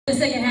The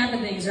second half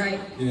of things, right?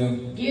 Yeah.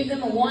 Give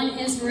them a one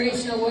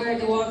inspirational word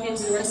to walk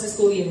into the rest of the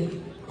school year.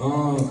 I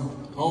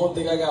don't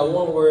think I got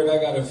one word.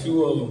 I got a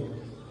few of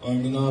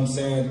them. You know what I'm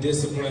saying?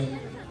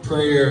 Discipline,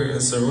 prayer,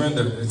 and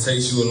surrender. It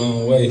takes you a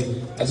long way.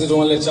 I just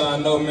want to let y'all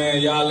know,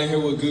 man, y'all in here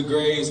with good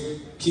grades,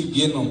 keep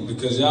getting them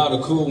because y'all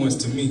the cool ones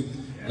to me. You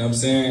know what I'm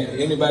saying?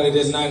 Anybody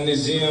that's not in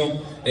this gym,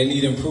 they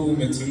need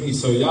improvement to me.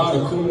 So y'all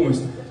the cool ones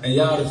and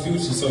y'all the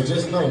future. So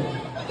just know,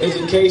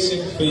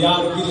 education, for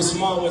y'all to be the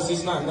smart ones,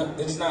 it's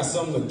not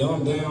something to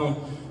dumb down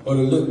or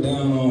to look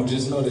down on.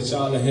 Just know that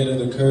y'all ahead of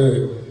the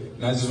curve.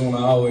 And I just want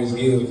to always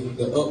give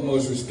the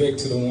utmost respect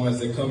to the ones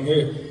that come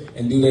here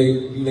and do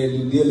their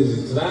due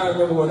diligence. Because I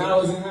remember when I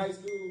was in high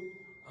school,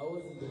 I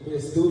wasn't the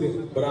best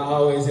student, but I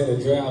always had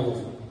a drive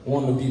of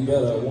wanting to be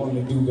better,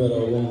 wanting to do better,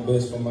 wanting the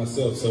best for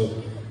myself.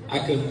 So I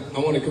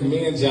want to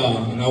commend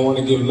y'all, and I want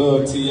to give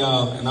love to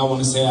y'all, and I want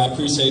to say I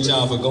appreciate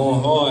y'all for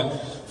going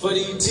hard for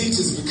these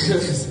teachers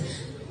because,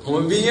 I'm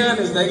going to be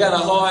honest, they got a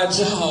hard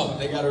job.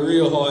 They got a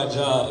real hard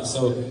job.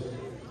 So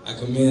I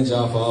commend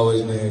y'all for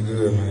always being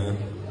good, man.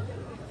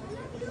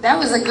 That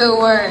was a good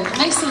word.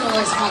 Make some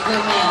noise for my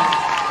good man.